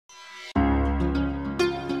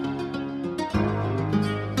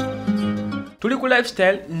Tuli ku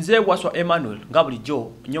lifestyle nze waswa Emmanuel nga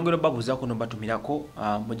bulijjo nyongero babuza kuno batumirako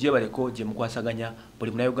mujje baleko je mukwasaganya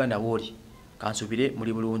buli muna Uganda woli kansubire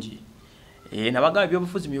muri bulungi nabaga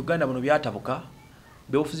byobufuzi mu Uganda buno byatabuka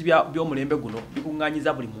byobufuzi byo mulembe guno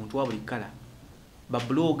bikunganyiza buli muntu wa buli kala ba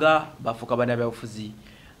bloga bafuka bana byobufuzi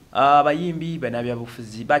abayimbi bana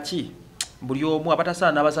byobufuzi bachi buli omu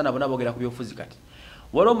abatasana nabasana bona bogera ku byobufuzi kati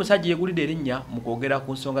walo musajja yegulide erinnya mukogera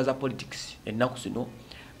ku nsonga za politics ennaku sino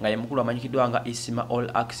nga yamukulu amanyikidwa nga Isma all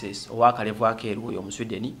access owakalevu akeru oyo mu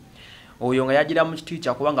Sweden oyo nga yagira mu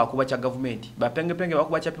kiticha kubanga akuba kya government bapenge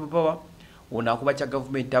bakuba kya people power ona akuba kya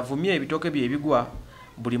government avumye ebitoke bye bigwa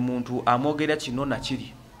buli muntu amogera kino na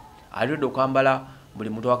kiri alido kwambala buli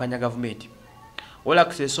muntu wakanya government all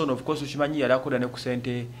access on of course ushimanyi yalakoda ne ku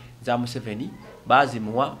sente za Museveni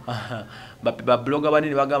bazimuwa ba blogger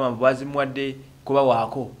banene bagamba bazimuwadde kuba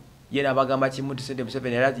wako yena bagamba kimuntu sente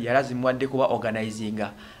Museveni yalazimwadde kuba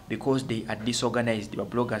organizinga because they are disorganized ba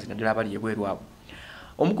bloggers nga dala bali yebweru abo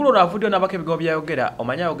omukulu na video nabake bigo byayogera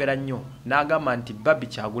omanya yogera nnyo nagamba nti Barbie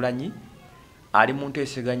Kyagulanyi ali muntu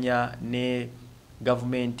eseganya ne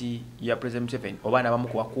government ya President Museveni obana bamu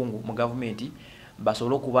ku bakungu mu government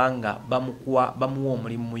basolo kubanga bamuwa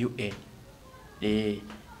omulimu mu UN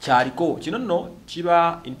kyaliko kino nno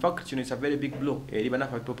kiba in fact kino is a very big blow eri bana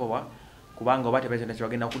people power kubanga obate president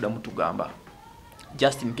kyagenda kuda mutugamba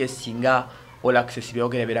just in case singa all access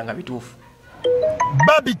byogera beranga bitufu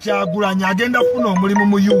Barbie Kyagulanyi agenda funa omulimu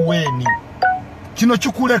mu UN kino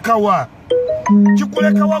kikulekawa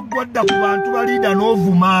gwadda ku bantu balida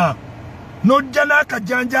n'ovuma nojja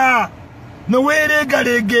n'akajanja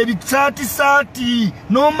noweregalega ebisati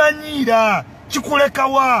n'omanyira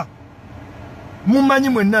kikulekawa mumanyi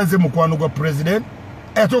mwenna nze mukwano gwa president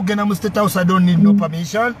ate ogenda mu State House I don't need no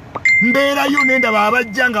permission mbeerayo nenda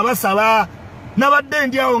babajja nga basaba nabadde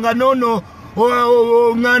ndiawo nga nono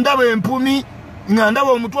ngandaba empumi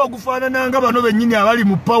ngandaba omutwe ogufaanana nga bano bennyini abali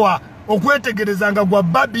mu power okwetegereza nga gwa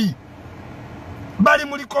Barbie bali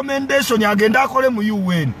mu recommendation agenda akole mu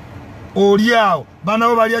UN oliawo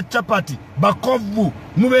banabo bali chapati bakovu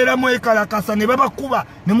mubeera mu ekalakasa ne babakuba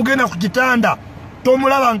ne mugenda ku kitanda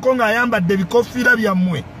tomulaba nkonga ayambadde bikofiira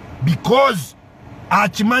byammwe because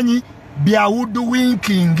akimanyi bya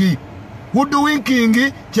woodwinking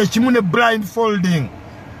kye kimu ne blindfolding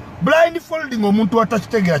omuntu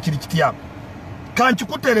atakitegera kiri kitya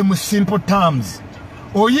kankikutere mu simple terms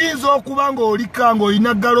oyinza okuba nga olika nga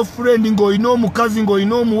olina girlfriend nga olina omukazi nga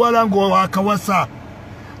olina omuwala nga wakawasa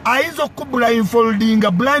ayinza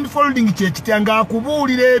blindfolding kye kitya nga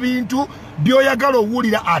akubuulira ebintu byoyagala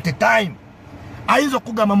owulira at a time ayinza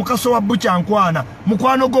okugamba mukaso wa bucha ankwana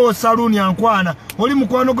mukwano go saloon ankwana oli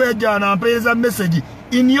mukwano go yajana ampeeza message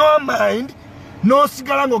in your mind no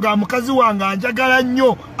sigala ngo ga mukazi wange anjagala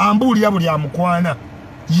nnyo ambuulira buli amukwana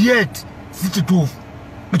yet si kituufu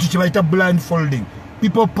ekyo kye bayita blindfolding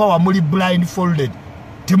people power muli blindfolded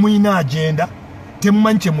temuyina agenda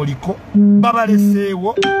temumanyi kye muliko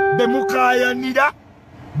babaleseewo bemukayanira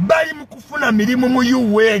bali mu kufuna mirimu mu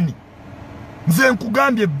UN nze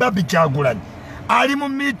nkugambye Barbie Kyagulanyi ali mu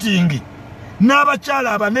meeting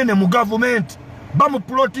n'abakyala abanene mu government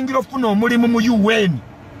bamuplotingira ofuna omulimu mu UN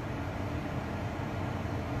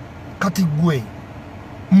kati gwe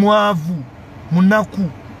mwavu munaku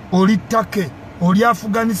oli Take oli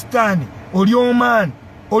Afghanistan oli Oman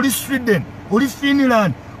oli Sweden oli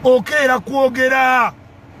Finland okeera kwogera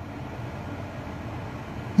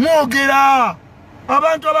mwogera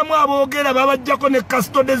abantu abamu aboogera babajjako ne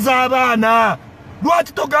custody z'abaana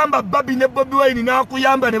lwaki togamba Barbie ne Bobi Wine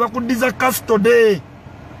n'akuyamba ne bakuddiza custody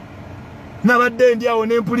nabadde ndiawo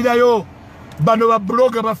nempulirayo bano ba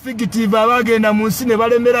blogger ba fugitive abagenda mu nsi ne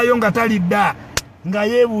balemerayo nga talidda nga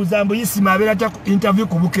yeebuuza mbu Isma abeera ta interview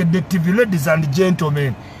ku Bukedde TV. Ladies and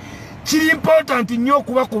gentlemen, kiri important nnyo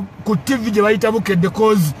okuba ku TV gye bayita Bukedde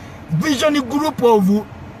cause vision group of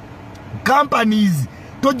companies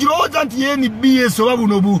togirowooza nti NBS oba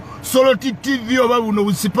buno bu Soloti TV oba buno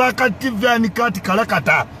bu Sipaka TV and kati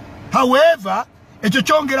kalakata. However, ekyo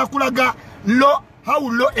kyongera kulaga how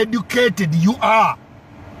low educated you are.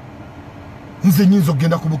 Nze nyinza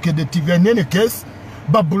ogenda ku Bukedde TV in any case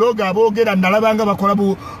ba blogger aboogera nalabanga bakola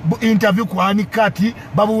bu interview ku anikati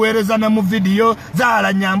babuweereza na mu video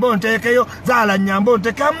zaala nyambo ntekeyo zaala nyambo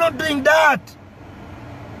nteke. I'm not doing that.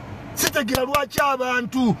 Sitegira lwaki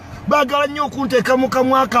abantu bagala nnyo okunteeka mu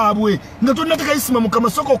kamwa kaabwe nga tonnateeka Isma mu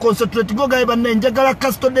kamasoko concentrate go gaye banne njagala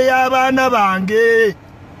custody y'abaana bange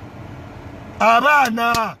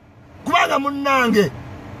abaana kubanga munnange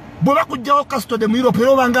bwe bakugjawo custody mu Europe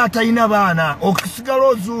era obanga atalina baana okusigala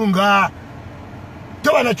ozunga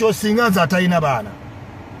tobana kyosinga nze atalina baana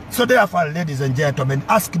So therefore, ladies and gentlemen,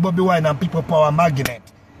 ask Bobby Wine and People Power Magnet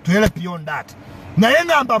to help you on that. Naye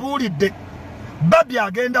ngamba bulidde Barbie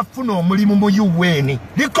agenda funa omulimu mu UN,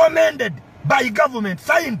 recommended by government,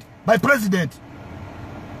 signed by president.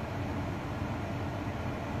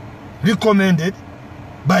 Recommended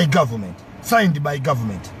by government, signed by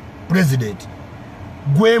government, president.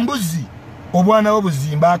 Gwe mbuzi obwana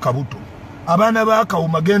obuzimba akabuto, abaana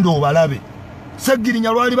baakawuma genda obalabe.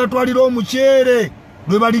 Segirinya lwali batwalira omuceere,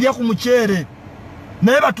 lwe balirya ku muceere.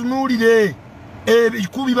 Naye batunuulire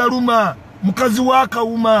ebikubi baluma, mukazi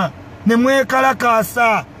waakawuma, ne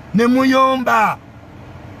mwekalakaasa, ne muyomba.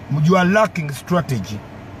 You are lacking strategy.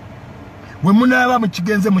 We munaaba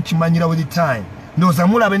mukigenze mukimanyira with time. Noza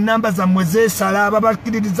mulaba ennamba zammwe zeesala,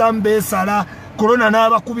 ababakiririza mbeesala, korona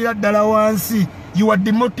n'abakubira ddala wansi. You are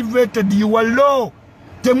demotivated, you are low.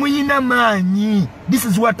 Temuyina maanyi. This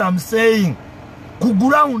is what I'm saying. Ku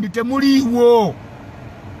ground temuliiwo.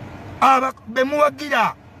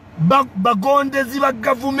 Bemuwagira bagondezi ba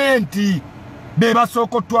gavumenti. Be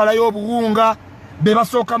basooka otwalayo obuwunga, be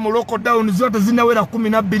basooka mu lockdown zote zinawera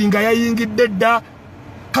 12 nga yayingidde dda.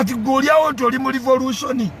 Kati gw'olyawo nti oli mu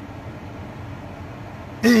revolution.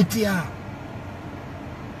 Etya.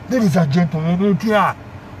 Ladies and gentlemen, etya.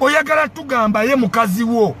 Oyagala tugamba ye mukazi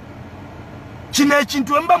wo. Kino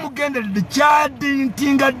ekintu emba mugenderedde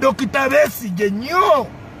kyadintinga Dr. Besigye nnyo.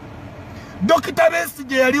 Dr.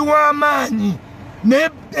 Besigye yali w'amaanyi.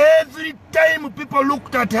 Every time people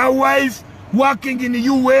looked at her wife working in the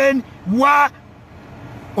UN,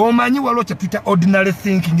 omanyi waliwo kye tuyita ordinary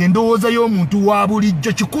thinking, endowooza y'omuntu wa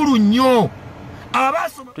bulijjo kikulu nnyo.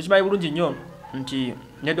 Tukimanyi bulungi nnyo nti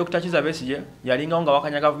ne Dr. Kizza Besigye yalingawo nga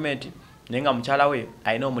wakanya gavumenti naye nga mukyala we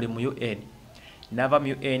alina omulimu mu UN. Nava mu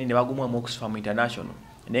UN ne bagumwa mu Oxfam International.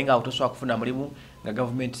 Naye nga tosobola kufuna mulimu nga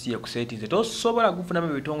gavumenti si yekusetinze. Tosobola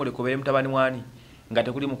kufunamu ebitongole kubeere mutabani wani nga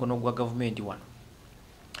tekuli mukono gwa gavumenti wano.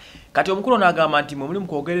 Kati omukulu n'agamba nti mulimu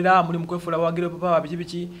kwogerera, mulimu kwefuula bawagire papa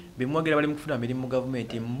biki bimwogera bali mu kufuna mirimu mu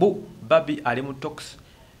gavumenti. Mbu Barbie ali mu talks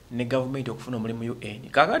ne gavumenti okufuna omulimu mu UN.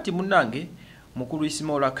 Kakati munnange mukulu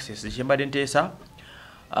Isma All Access kyembadde nteesa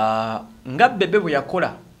nga bebe bwe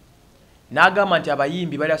yakola n'agamba nti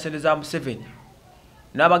abayimbi bali asendeza mu 7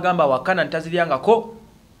 n'abagamba wakana ntaziryangako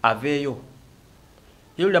aveeyo.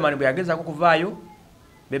 Hildaman bwe yagezaako kuvaayo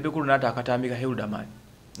bebe kulu n'ata akatambika Hildaman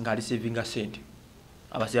ng'ali savinga sente.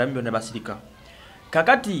 Abasirami bonna basirika.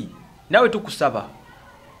 Kakati nawe tukusaba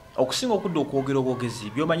okusinga okudda okwogera obwogezi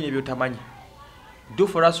byomanyi nebyotamanyi. Do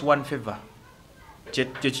for us one favor.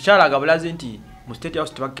 Kyekikyalaga bulazi nti mu State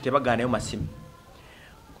House tebagaanayo masimu.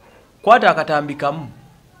 Kwata akatambikamu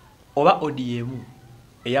oba ODM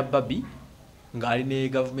eya Barbie ng'ali ne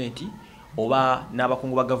gavumenti oba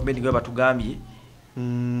n'abakungu ba gavumenti nga batugambye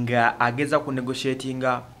nga ageza ku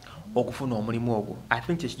negotiatinga okufuna omulimu ogwo. I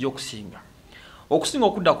think kyekijja okusinga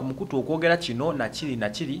okudda ku mukutu okwogera kino na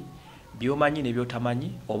kiri byomanyi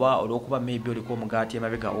nebyotamanyi oba olw'okuba maybe oliko omugaati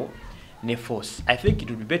emabegawo ne force. I think it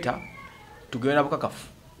would be better tugenda bukakafu.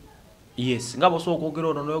 Yes, nga bosooka okwogera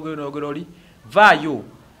ono n'oyogera oli vaayo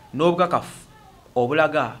n'obukakafu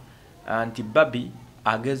obulaga anti Barbie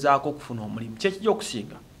agezaako okufuna omulimu. Kyekijja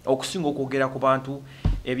okusinga okwogera ku bantu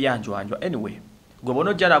ebyanjwanjwa. Anyway, gwe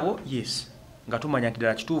bonojja nabo yes nga tumanya nti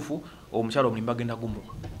ddala kituufu omukyalo omulimu agenda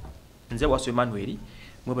gumuwa. Nze Wasu Emmanuel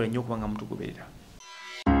mwebale nnyo okuba nga mutugoberera.